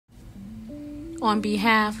On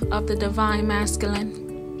behalf of the Divine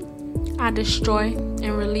Masculine, I destroy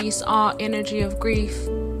and release all energy of grief,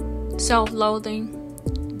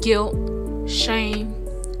 self-loathing, guilt, shame,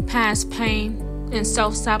 past pain, and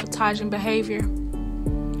self-sabotaging behavior.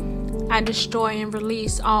 I destroy and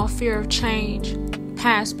release all fear of change,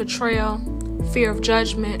 past betrayal, fear of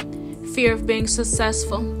judgment, fear of being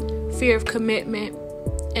successful, fear of commitment,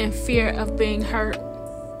 and fear of being hurt.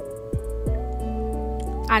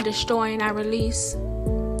 I destroy and I release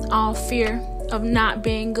all fear of not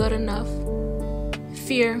being good enough,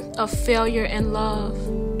 fear of failure in love,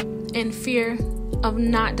 and fear of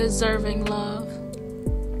not deserving love.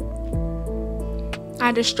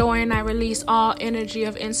 I destroy and I release all energy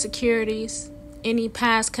of insecurities, any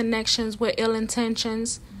past connections with ill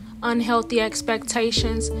intentions, unhealthy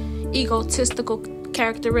expectations, egotistical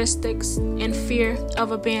characteristics, and fear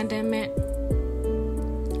of abandonment.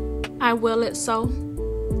 I will it so,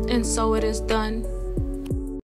 and so it is done.